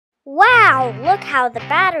Wow, look how the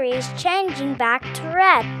battery is changing back to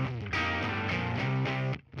red.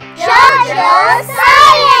 Jojo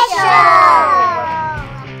Science Show!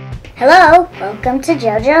 Hello, welcome to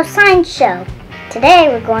Jojo Science Show. Today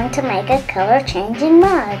we're going to make a color-changing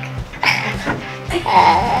mug.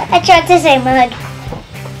 I tried to say mug.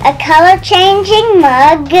 A color-changing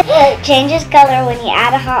mug changes color when you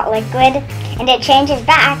add a hot liquid, and it changes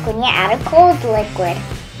back when you add a cold liquid.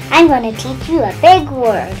 I'm going to teach you a big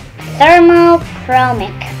word,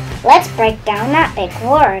 thermochromic. Let's break down that big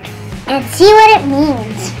word and see what it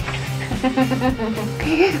means.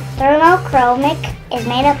 Thermochromic is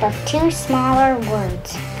made up of two smaller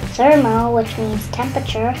words, thermo, which means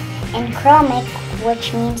temperature, and chromic,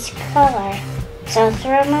 which means color. So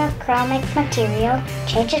thermochromic material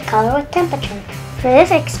changes color with temperature. For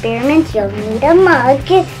this experiment, you'll need a mug,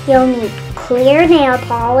 you'll need clear nail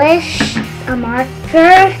polish, a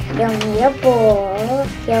marker, you'll need a bowl,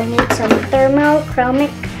 you'll need some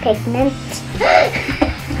thermochromic pigment.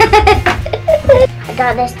 I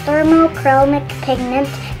got this thermochromic pigment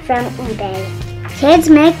from eBay. Kids,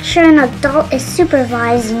 make sure an adult is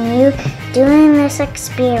supervising you doing this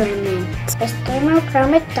experiment. This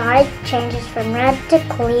thermochromic dye changes from red to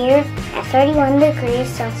clear at 31 degrees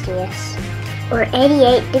Celsius or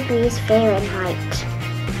 88 degrees Fahrenheit.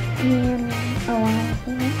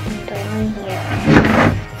 And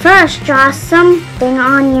here. First, draw something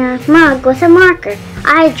on your mug with a marker.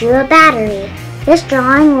 I drew a battery. This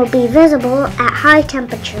drawing will be visible at high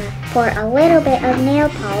temperature. Pour a little bit of nail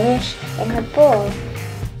polish in the bowl.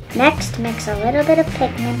 Next, mix a little bit of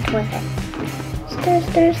pigment with it. Stir,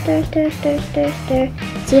 stir, stir, stir, stir, stir, stir.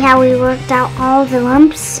 See how we worked out all the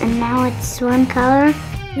lumps and now it's one color?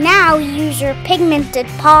 Now use your pigmented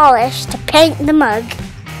polish to paint the mug.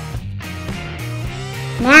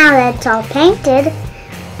 Now that it's all painted,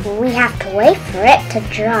 we have to wait for it to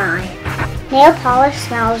dry. Nail polish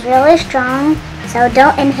smells really strong, so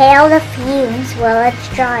don't inhale the fumes while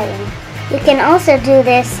it's drying. You can also do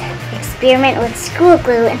this experiment with school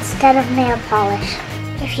glue instead of nail polish.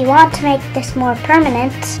 If you want to make this more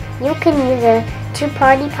permanent, you can use a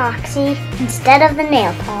two-part epoxy instead of the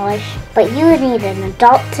nail polish, but you would need an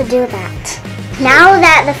adult to do that. Now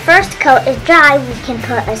that the first coat is dry, we can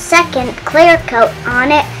put a second clear coat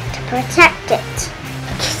on it to protect it.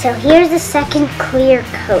 So here's the second clear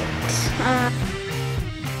coat.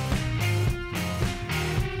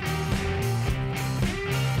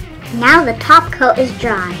 Now the top coat is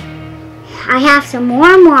dry. I have some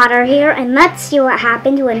warm water here, and let's see what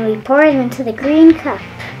happens when we pour it into the green cup.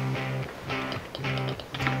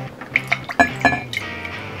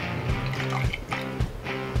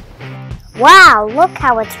 Wow, look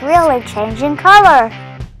how it's really changing color.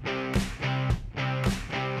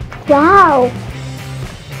 Wow!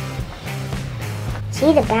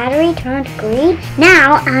 See, the battery turned green?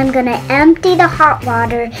 Now I'm going to empty the hot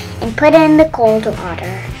water and put in the cold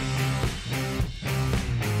water.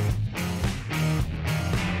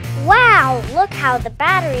 Wow, look how the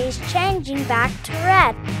battery is changing back to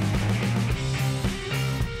red.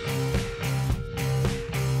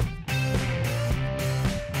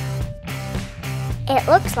 It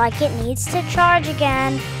looks like it needs to charge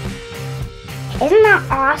again. Isn't that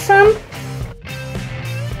awesome?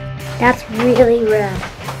 That's really red.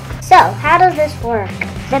 So, how does this work?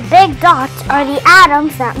 The big dots are the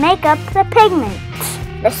atoms that make up the pigment.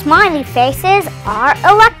 The smiley faces are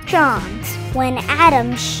electrons. When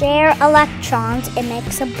atoms share electrons, it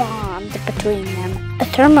makes a bond between them. The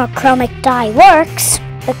thermochromic dye works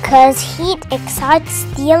because heat excites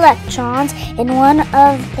the electrons in one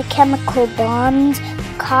of the chemical bonds,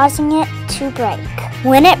 causing it to break.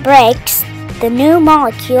 When it breaks, the new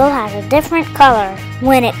molecule has a different color.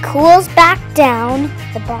 When it cools back down,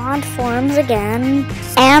 the bond forms again,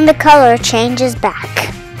 and the color changes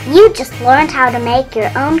back. You just learned how to make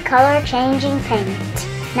your own color-changing paint.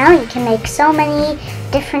 Now you can make so many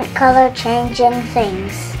different color-changing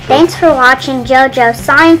things. Thanks for watching Jojo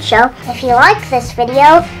Science Show. If you like this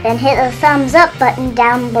video, then hit the thumbs up button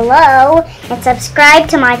down below and subscribe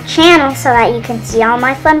to my channel so that you can see all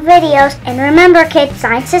my fun videos. And remember, kids,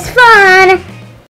 science is fun!